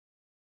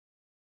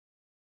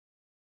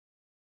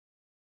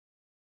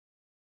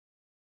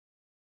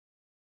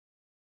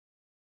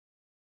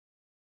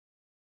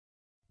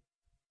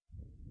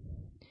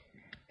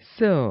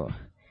So,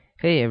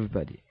 hey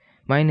everybody,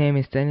 my name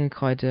is Daniel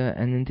Kreuter,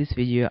 and in this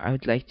video I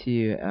would like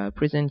to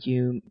present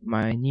you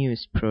my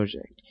newest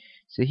project.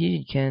 So here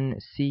you can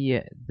see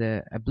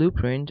a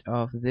blueprint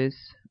of this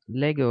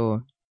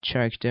Lego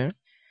character,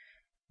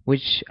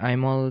 which I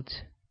modeled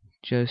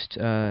just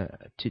I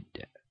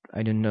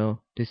don't know,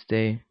 this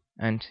day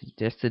and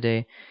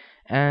yesterday.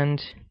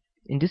 And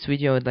in this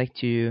video I would like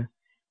to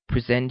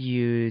present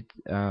you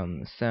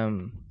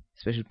some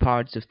special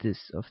parts of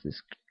this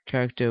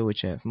character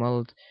which I've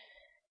modeled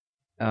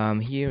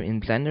here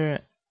in Blender,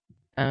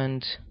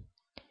 and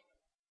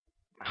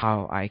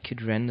how I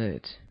could render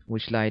it,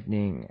 which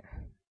lighting,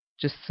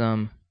 just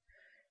some,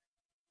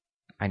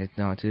 I don't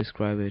know how to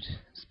describe it,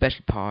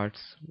 special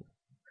parts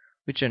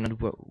which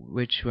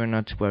were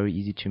not very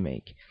easy to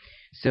make.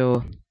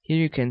 So here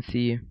you can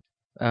see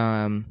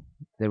the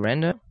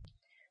render,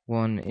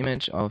 one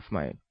image of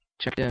my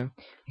character.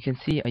 You can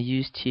see I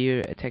used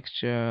here a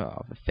texture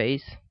of a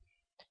face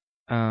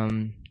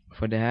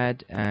for the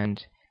head,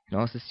 and you can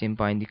also see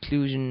combined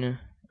occlusion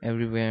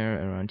everywhere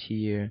around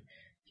here,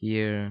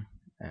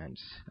 and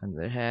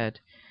under the head.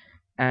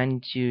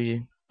 And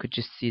you could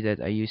just see that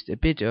I used a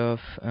bit of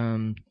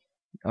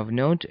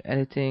node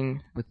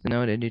editing with the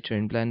node editor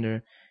in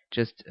Blender.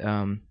 Just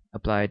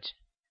applied.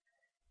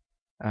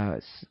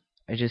 I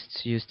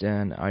just used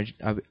an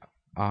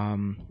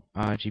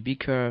RGB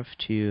curve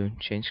to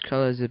change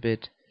colors a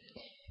bit,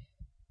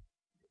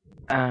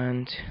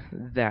 and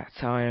that's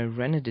how I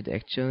rendered it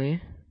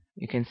actually.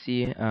 You can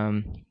see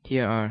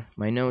here are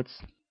my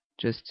nodes.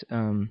 Just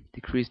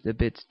decreased a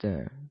bit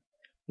the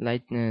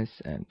lightness,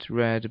 and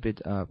red a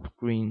bit up,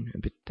 green a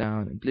bit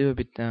down, and blue a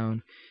bit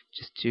down,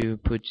 just to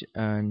put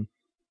a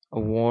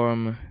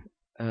warm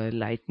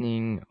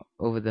lightning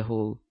over the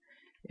whole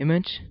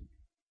image.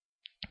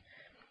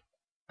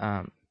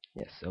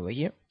 Yes, over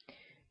here.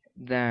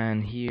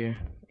 Then here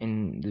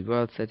in the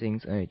world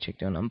settings I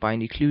checked on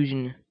combined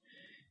occlusion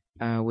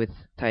with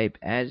type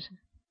add,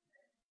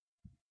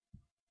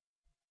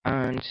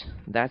 and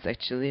that's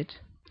actually it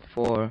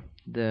for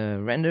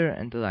the render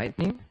and the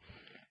lighting.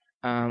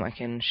 I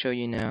can show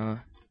you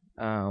now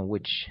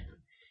which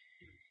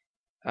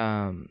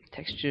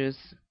textures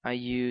I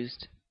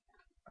used.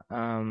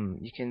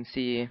 You can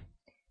see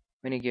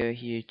when I go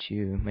here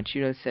to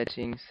material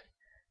settings,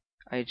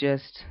 I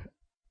just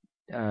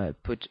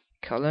put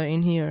color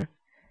in here,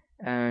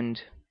 and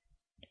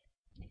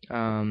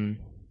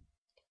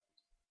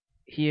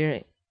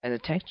here as a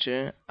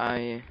texture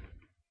I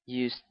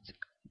used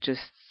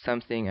just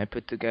something I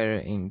put together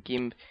in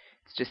GIMP.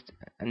 It's just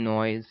a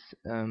noise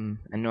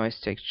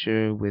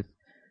texture with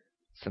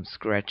some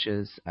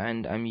scratches,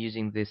 and I'm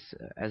using this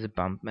as a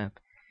bump map.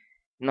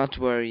 Not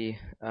very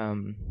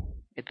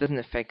it doesn't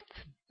affect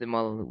the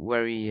model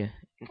very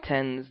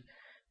intense,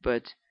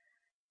 but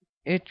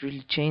it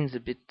really changes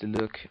a bit the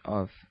look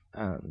of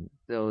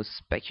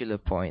those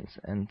specular points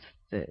and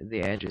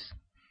the edges.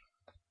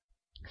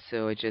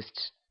 So I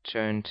just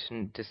turned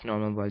this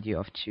normal value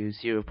up to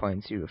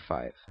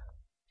 0.05.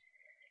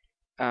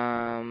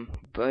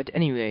 But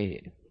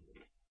anyway,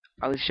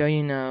 I'll show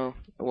you now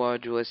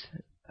what was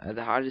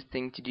the hardest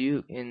thing to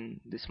do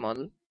in this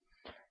model.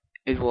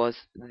 It was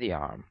the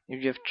arm.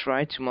 If you have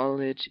tried to model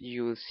it,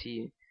 you will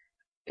see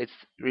it's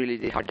really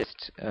the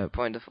hardest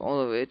point of all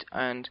of it,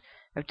 and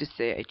I have to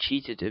say I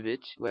cheated a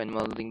bit when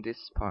modeling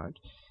this part.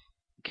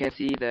 You can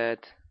see that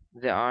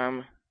the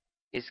arm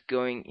is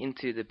going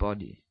into the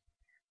body.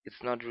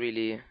 It's not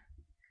really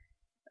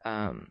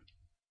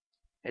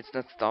it's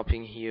not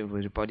stopping here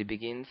where the body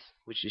begins,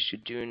 which it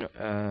should do,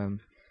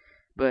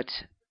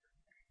 but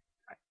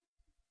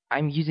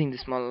I'm using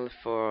this model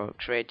for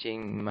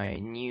creating my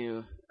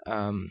new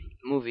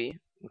movie,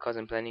 because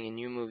I'm planning a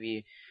new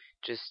movie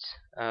just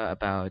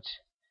about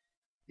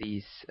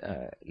these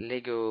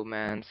Lego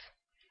mans,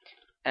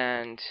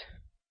 and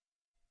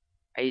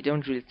I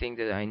don't really think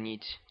that I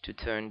need to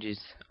turn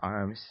these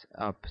arms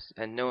up,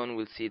 and no one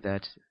will see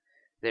that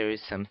there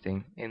is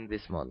something in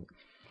this model.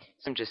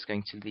 So I'm just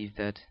going to leave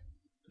that,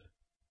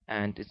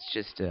 and it's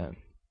just a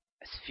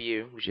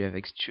sphere which I have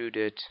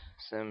extruded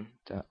some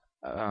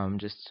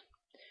just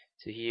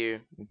to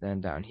here,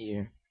 then down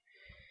here,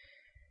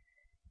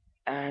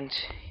 and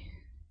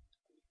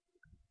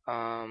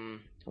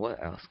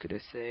what else could I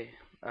say?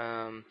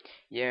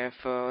 Yeah,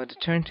 for the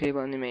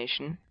turntable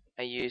animation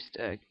I used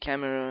a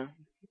camera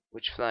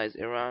which flies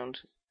around,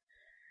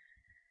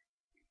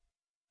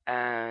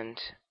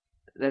 and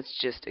that's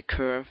just a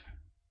curve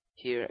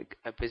here,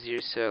 a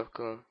Bezier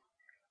circle,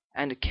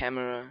 and a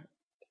camera.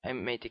 I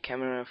made the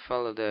camera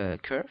follow the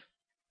curve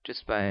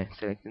just by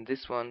selecting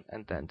this one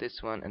and then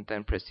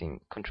pressing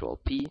Ctrl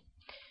P,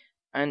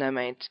 and I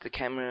made the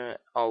camera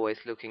always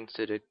looking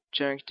to the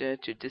character,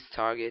 to this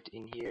target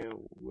in here.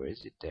 Where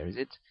is it? There is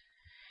it.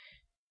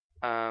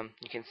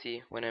 You can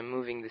see when I'm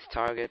moving this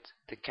target,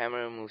 the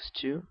camera moves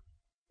too.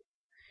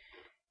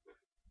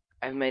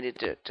 I've made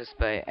it just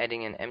by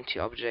adding an empty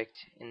object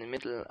in the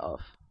middle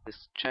of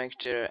this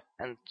character,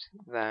 and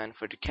then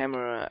for the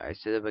camera I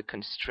set up a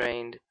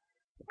constraint,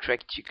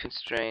 track to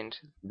constraint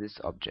this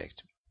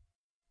object.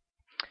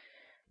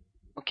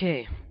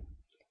 Okay,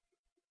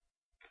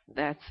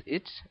 that's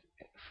it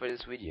for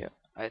this video.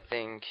 I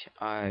think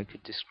I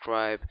could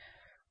describe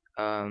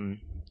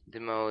the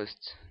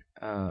most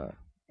uh,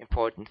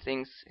 important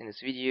things in this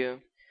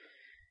video.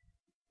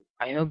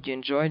 I hope you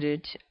enjoyed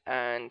it,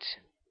 and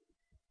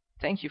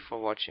thank you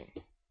for watching.